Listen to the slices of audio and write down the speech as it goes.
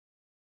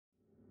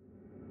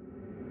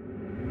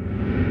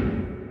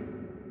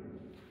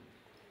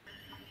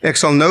Ek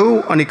sal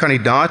nou aan die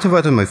kandidaate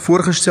wat aan my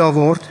voorgestel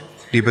word,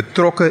 die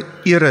betrokke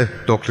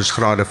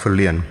ere-doktorsgrade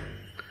verleen.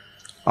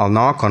 I'll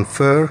now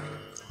confer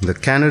on the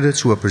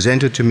candidates who are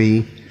presented to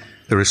me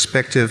the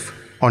respective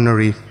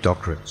honorary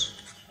doctorates.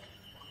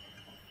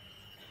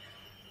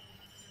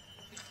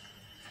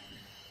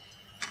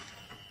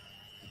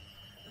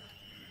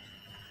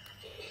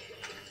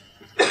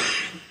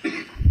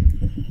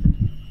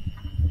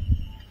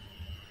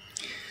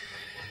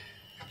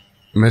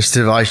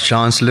 Mr.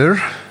 Vice-Chancellor,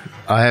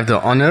 I have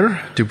the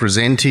honor to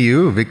present to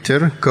you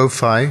Victor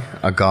Kofi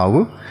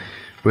Agawu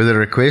with a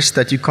request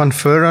that you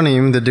confer on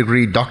him the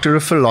degree Doctor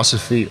of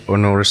Philosophy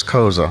honoris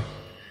causa.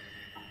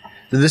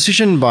 The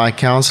decision by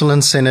Council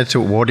and Senate to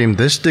award him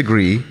this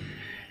degree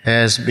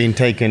has been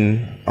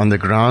taken on the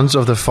grounds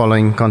of the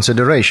following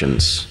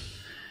considerations.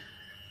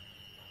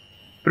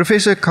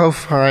 Professor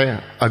Kofi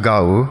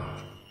Agawu,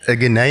 a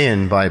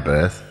Ghanaian by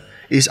birth,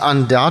 is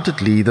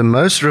undoubtedly the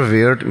most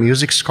revered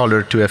music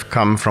scholar to have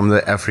come from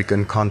the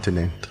African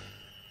continent.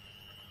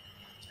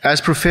 As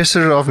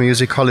professor of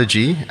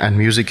musicology and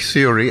music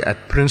theory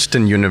at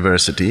Princeton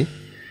University,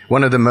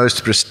 one of the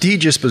most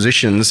prestigious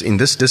positions in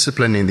this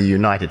discipline in the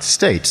United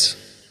States,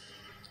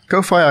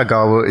 Kofi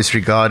Agawu is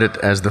regarded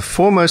as the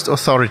foremost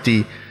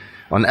authority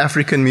on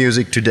African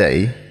music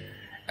today,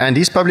 and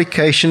his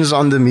publications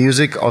on the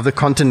music of the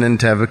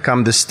continent have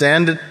become the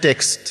standard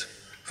text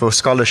for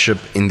scholarship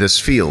in this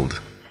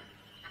field.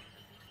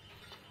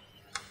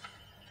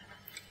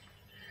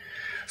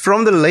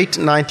 From the late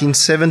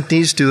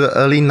 1970s to the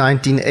early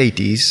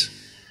 1980s,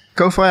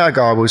 Kofi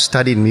Agawu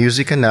studied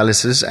music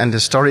analysis and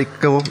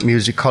historical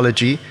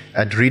musicology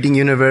at Reading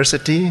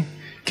University,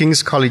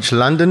 King's College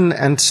London,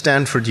 and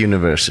Stanford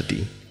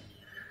University.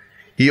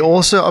 He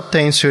also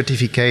obtained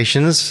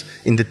certifications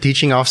in the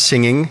teaching of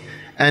singing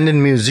and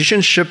in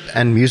musicianship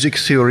and music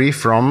theory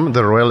from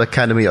the Royal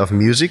Academy of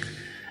Music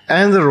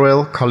and the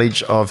Royal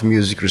College of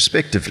Music,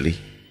 respectively.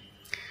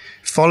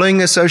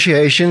 Following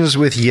associations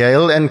with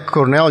Yale and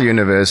Cornell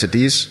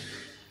universities,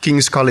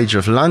 King's College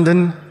of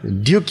London,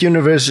 Duke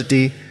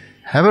University,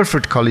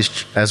 Haverford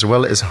College, as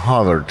well as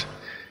Harvard,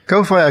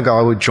 Kofi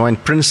Agawu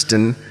joined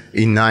Princeton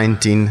in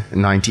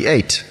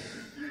 1998.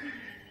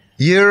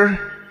 Here,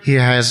 he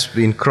has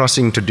been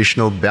crossing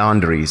traditional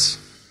boundaries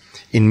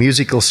in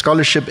musical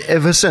scholarship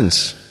ever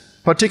since,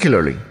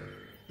 particularly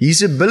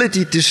his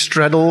ability to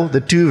straddle the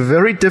two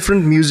very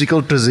different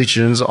musical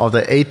traditions of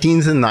the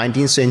 18th and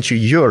 19th century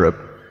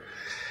Europe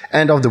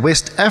and of the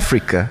West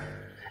Africa,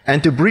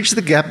 and to bridge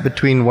the gap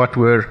between what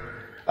were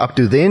up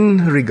to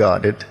then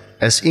regarded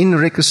as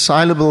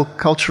irreconcilable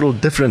cultural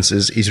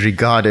differences is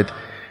regarded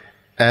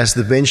as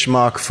the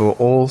benchmark for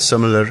all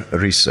similar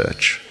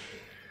research.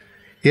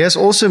 He has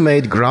also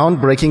made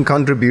groundbreaking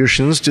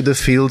contributions to the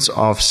fields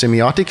of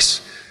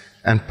semiotics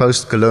and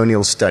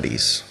post-colonial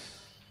studies.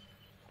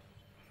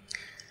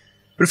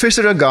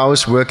 Professor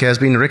Agawu's work has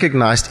been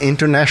recognized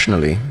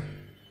internationally.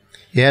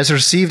 He has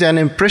received an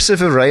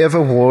impressive array of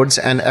awards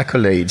and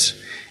accolades,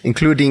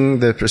 including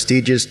the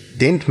prestigious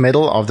Dent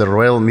Medal of the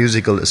Royal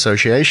Musical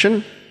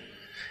Association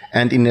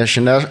and the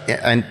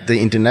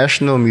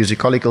International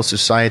Musicological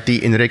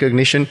Society in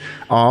recognition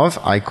of,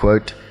 I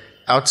quote,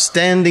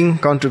 outstanding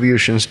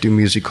contributions to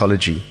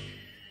musicology.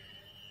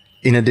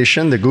 In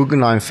addition, the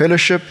Guggenheim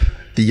Fellowship,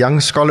 the Young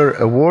Scholar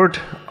Award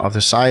of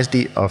the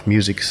Society of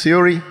Music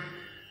Theory,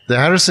 the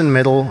Harrison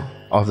Medal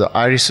of the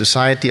Irish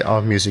Society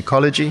of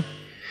Musicology,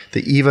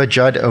 the Eva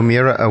Judd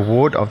O'Meara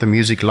Award of the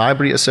Music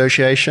Library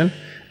Association,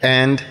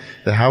 and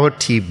the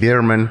Howard T.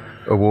 Bierman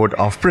Award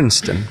of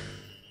Princeton.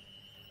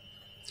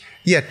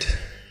 Yet,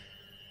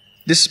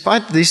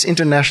 despite this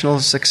international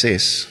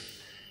success,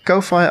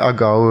 Kofi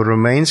Agawu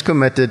remains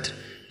committed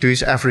to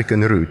his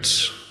African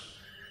roots.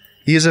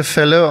 He is a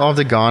fellow of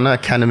the Ghana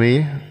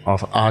Academy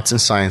of Arts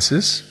and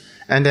Sciences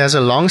and has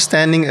a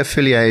long-standing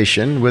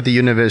affiliation with the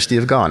University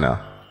of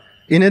Ghana.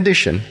 In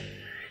addition,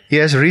 he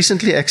has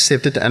recently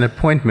accepted an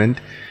appointment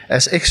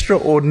as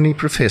extraordinary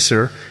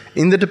professor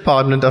in the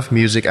Department of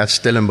Music at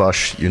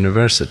Stellenbosch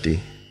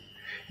University.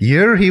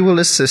 Here he will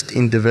assist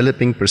in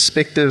developing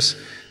perspectives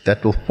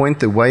that will point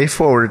the way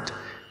forward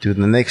to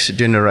the next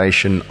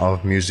generation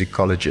of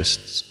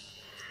musicologists.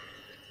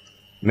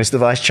 Mr.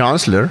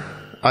 Vice-Chancellor,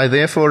 I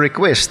therefore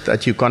request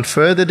that you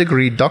confer the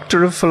degree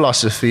Doctor of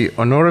Philosophy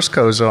honoris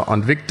causa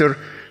on Victor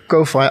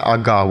Kofi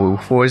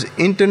Agawu for his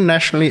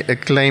internationally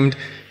acclaimed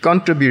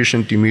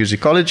contribution to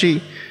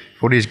musicology,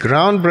 for his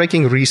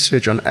groundbreaking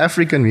research on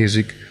African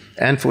music,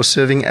 and for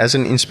serving as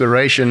an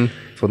inspiration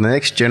for the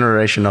next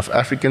generation of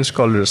African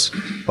scholars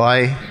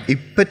by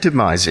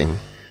epitomizing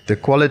the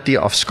quality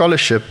of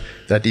scholarship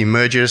that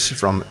emerges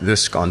from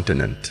this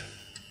continent.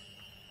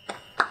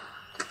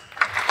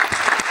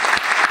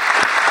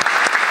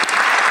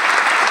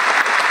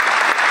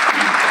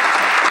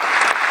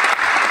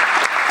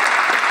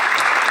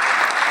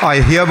 I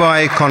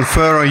hereby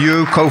confer on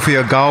you,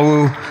 Kofi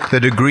Agawu, the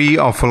degree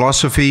of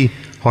Philosophy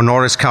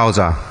honoris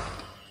causa.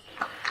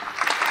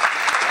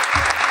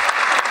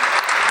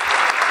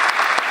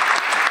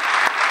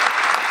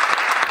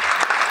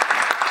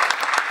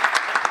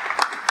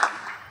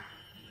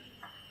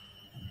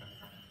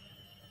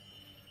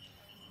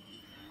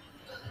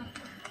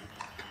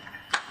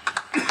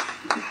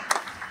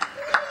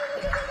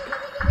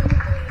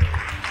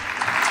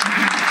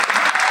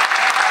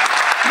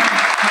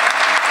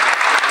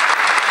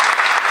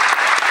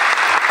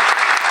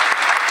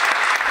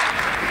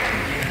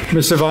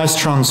 Mr.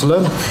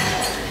 Vice-Chancellor,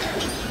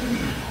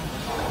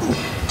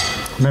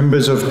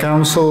 members of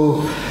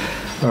Council,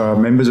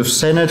 members of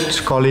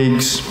Senate,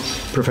 colleagues,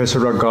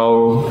 Professor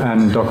Agawu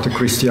and Dr.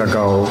 Kofi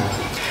Agawu.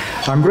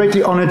 I'm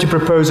greatly honored to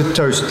propose a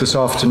toast this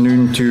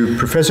afternoon to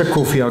Professor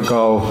Kofi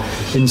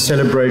Agawu in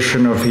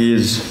celebration of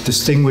his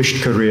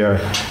distinguished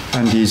career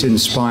and his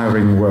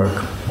inspiring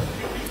work.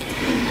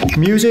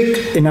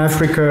 Music in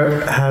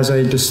Africa has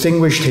a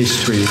distinguished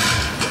history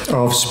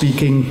of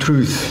speaking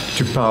truth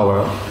to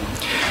power.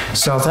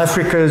 South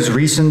Africa's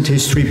recent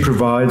history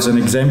provides an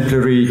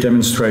exemplary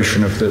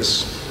demonstration of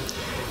this.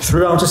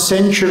 Throughout a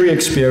century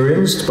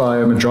experienced by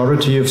a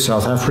majority of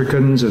South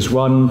Africans as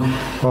one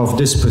of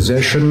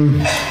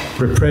dispossession,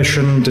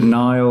 repression,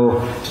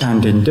 denial,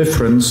 and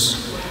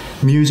indifference,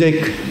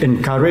 music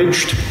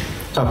encouraged,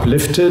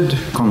 uplifted,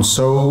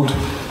 consoled,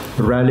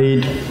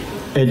 rallied,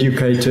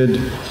 educated,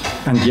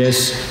 and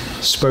yes,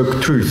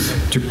 spoke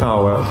truth to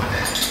power.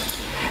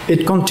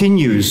 It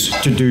continues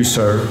to do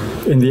so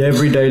in the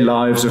everyday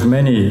lives of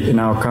many in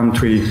our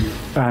country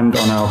and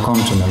on our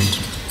continent.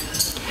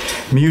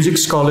 Music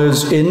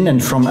scholars in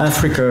and from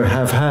Africa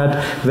have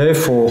had,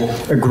 therefore,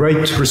 a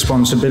great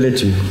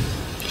responsibility.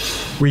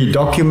 We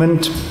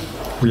document,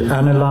 we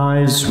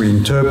analyze, we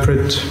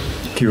interpret,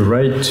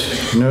 curate,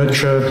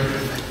 nurture,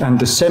 and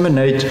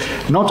disseminate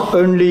not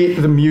only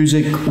the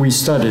music we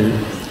study,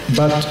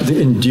 but the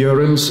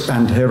endurance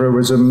and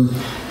heroism,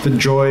 the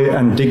joy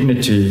and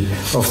dignity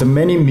of the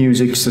many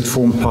musics that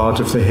form part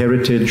of the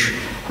heritage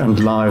and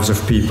lives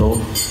of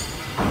people.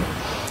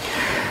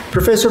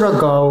 Professor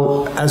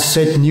Agawu has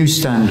set new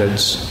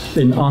standards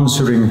in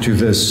answering to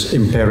this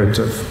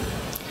imperative.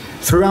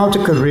 Throughout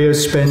a career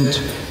spent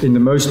in the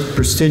most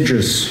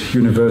prestigious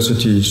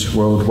universities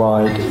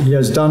worldwide, he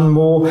has done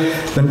more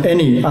than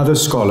any other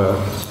scholar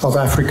of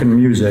African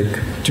music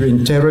to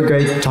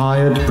interrogate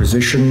tired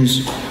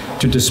positions,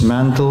 to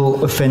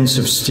dismantle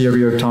offensive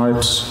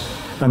stereotypes,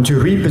 and to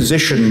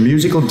reposition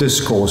musical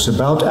discourse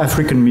about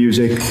African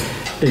music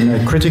in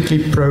a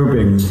critically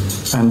probing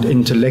and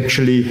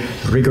intellectually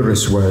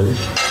rigorous way.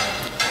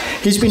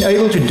 He's been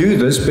able to do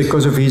this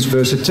because of his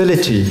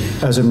versatility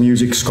as a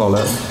music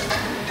scholar,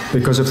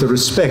 because of the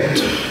respect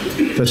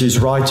that his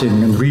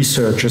writing and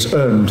research has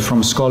earned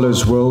from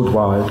scholars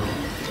worldwide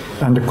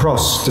and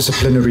across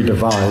disciplinary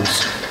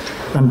divides,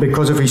 and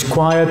because of his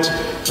quiet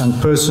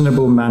and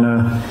personable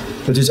manner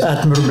that is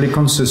admirably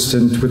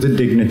consistent with the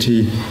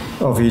dignity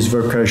of his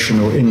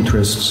vocational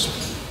interests.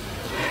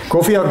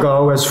 Kofi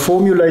Agawu has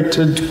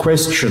formulated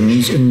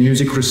questions in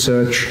music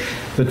research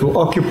that will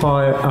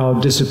occupy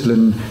our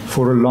discipline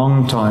for a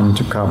long time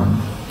to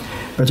come.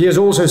 But he has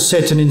also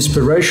set an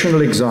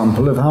inspirational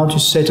example of how to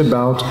set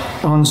about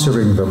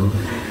answering them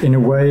in a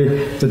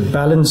way that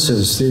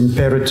balances the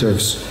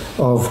imperatives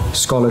of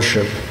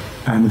scholarship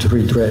and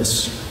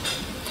redress.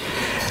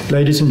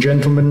 Ladies and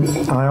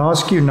gentlemen, I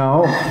ask you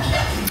now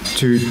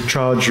to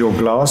charge your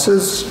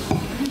glasses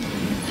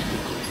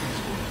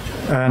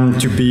and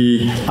to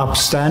be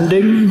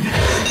upstanding.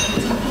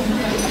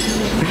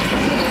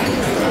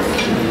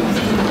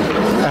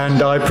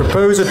 And I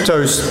propose a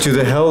toast to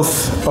the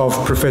health of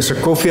Professor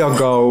Kofi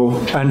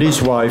Agawu and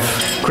his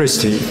wife,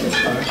 Christy.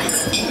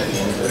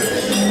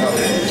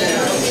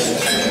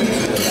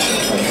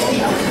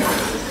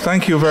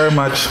 Thank you very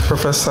much,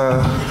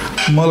 Professor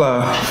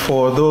Muller,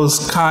 for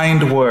those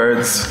kind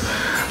words.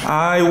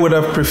 I would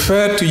have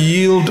preferred to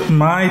yield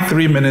my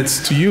 3 minutes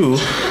to you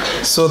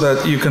so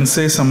that you can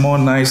say some more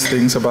nice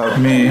things about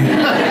me,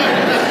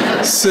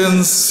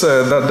 since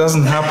that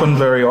doesn't happen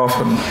very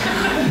often.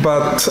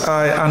 But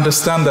I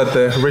understand that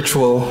the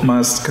ritual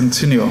must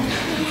continue.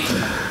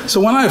 So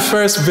when I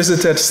first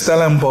visited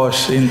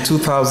Stellenbosch in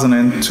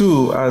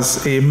 2002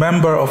 as a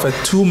member of a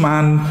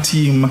two-man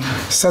team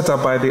set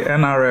up by the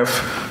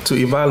NRF to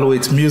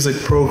evaluate music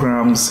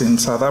programs in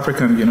South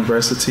African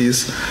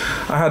universities,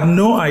 I had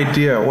no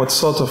idea what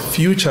sort of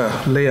future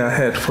lay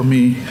ahead for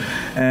me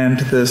and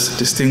this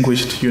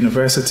distinguished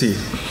university.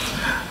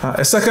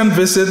 A second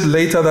visit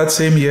later that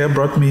same year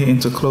brought me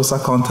into closer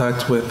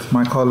contact with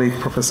my colleague,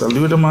 Professor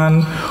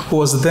Ludeman, who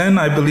was then,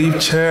 I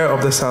believe, chair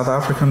of the South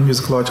African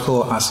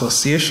Musicological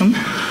Association.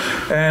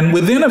 And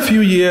within a few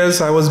years,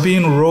 I was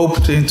being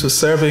roped into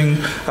serving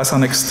as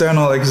an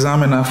external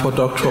examiner for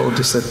doctoral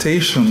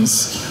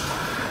dissertations.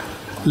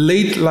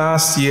 Late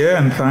last year,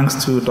 and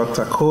thanks to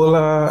Dr.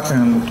 Kola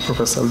and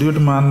Professor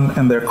Ludeman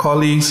and their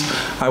colleagues,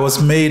 I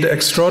was made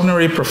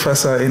extraordinary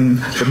professor in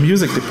the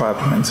music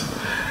department.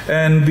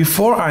 And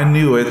before I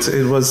knew it,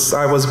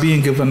 I was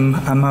being given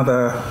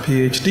another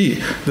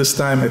PhD, this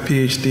time a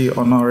PhD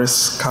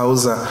honoris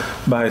causa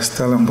by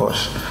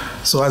Stellenbosch.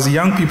 So as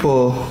young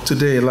people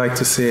today like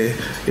to say,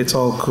 it's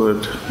all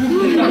good.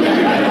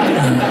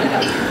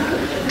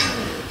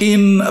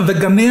 In the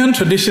Ghanaian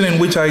tradition in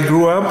which I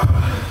grew up,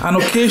 an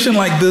occasion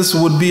like this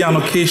would be an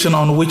occasion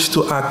on which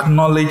to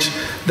acknowledge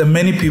the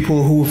many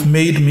people who've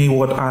made me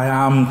what I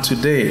am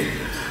today.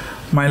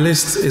 My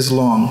list is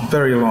long,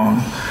 very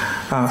long.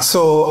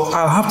 So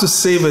I'll have to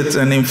save it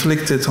and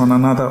inflict it on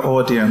another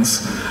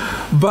audience.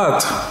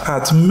 But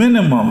at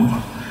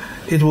minimum,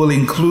 It will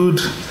include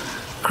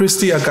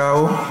Christy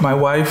Agawu, my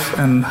wife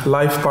and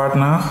life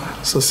partner,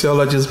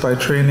 sociologist by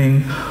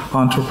training,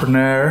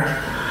 entrepreneur.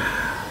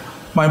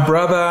 My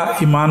brother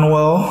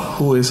Emmanuel,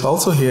 who is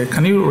also here,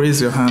 can you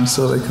raise your hand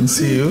so they can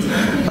see you?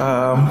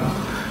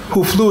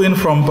 Who flew in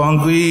from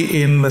Bangui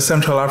in the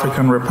Central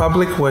African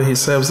Republic, where he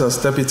serves as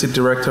Deputy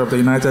Director of the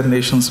United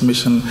Nations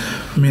Mission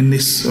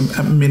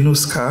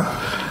MINUSCA,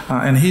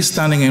 and he's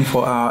standing in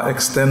for our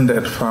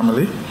extended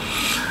family.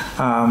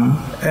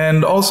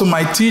 And also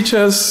my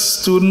teachers,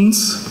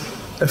 students,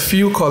 a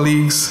few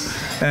colleagues,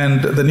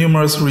 and the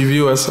numerous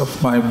reviewers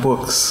of my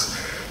books,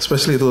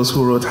 especially those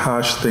who wrote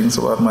harsh things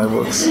about my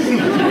books.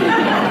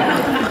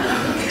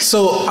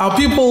 So our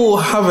people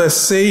have a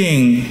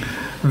saying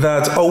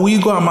that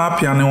Owigo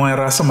amapiane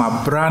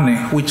rasama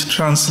brane, which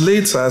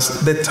translates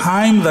as the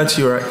time that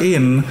you are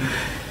in,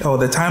 or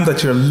the time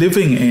that you're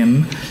living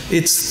in,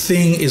 its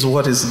thing is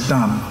what is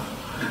done.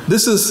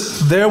 This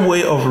is their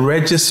way of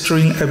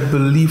registering a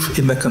belief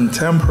in the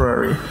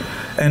contemporary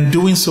and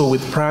doing so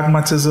with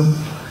pragmatism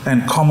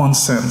and common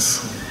sense.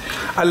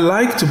 I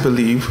like to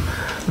believe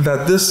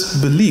that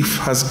this belief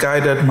has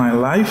guided my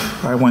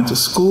life. I went to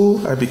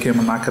school, I became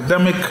an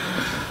academic,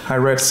 I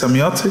read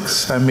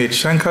semiotics, I made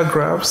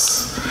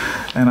Schenker-graphs,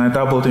 and I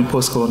dabbled in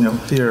post-colonial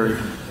theory.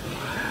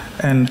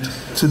 And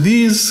to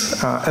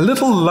these, a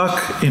little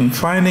luck in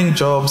finding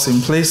jobs in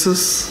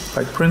places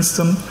like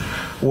Princeton,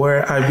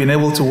 where I've been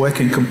able to work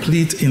in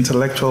complete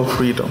intellectual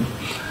freedom.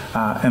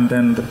 And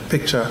then the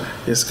picture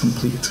is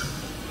complete.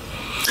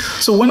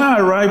 So when I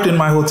arrived in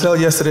my hotel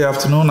yesterday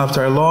afternoon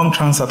after a long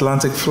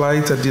transatlantic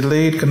flight, a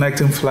delayed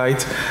connecting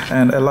flight,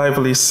 and a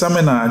lively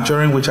seminar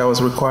during which I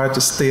was required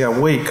to stay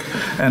awake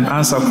and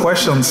answer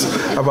questions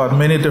about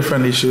many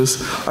different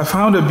issues, I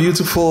found a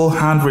beautiful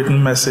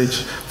handwritten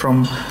message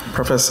from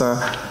Professor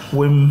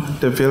Wim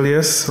de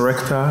Villiers,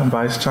 Rector and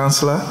Vice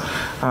Chancellor,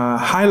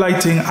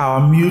 highlighting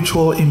our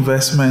mutual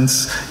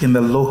investments in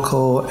the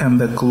local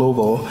and the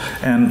global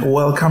and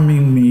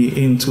welcoming me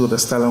into the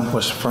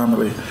Stellenbosch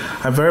family.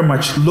 I very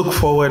much look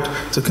forward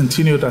to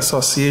continued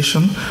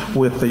association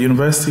with the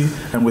university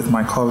and with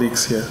my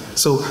colleagues here.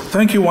 So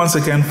thank you once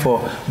again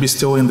for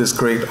bestowing this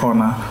great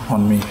honor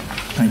on me.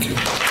 Thank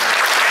you.